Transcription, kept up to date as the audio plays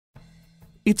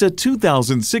It's a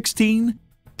 2016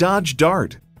 Dodge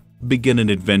Dart. Begin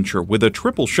an adventure with a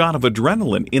triple shot of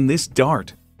adrenaline in this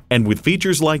Dart. And with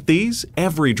features like these,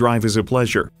 every drive is a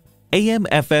pleasure.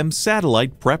 AM/FM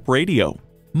satellite prep radio,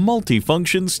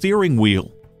 multifunction steering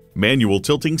wheel, manual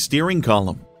tilting steering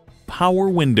column, power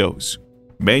windows,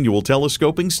 manual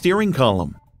telescoping steering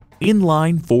column,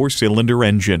 inline 4-cylinder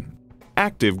engine,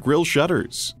 active grille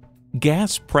shutters,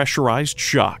 gas pressurized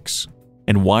shocks,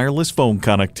 and wireless phone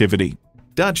connectivity.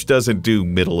 Dodge doesn't do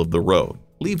middle of the road.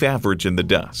 Leave average in the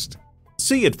dust.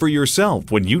 See it for yourself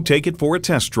when you take it for a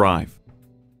test drive.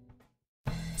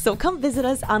 So come visit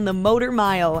us on the Motor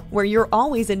Mile, where you're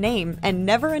always a name and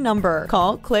never a number.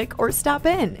 Call, click, or stop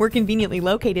in. We're conveniently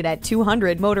located at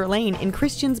 200 Motor Lane in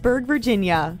Christiansburg,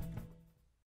 Virginia.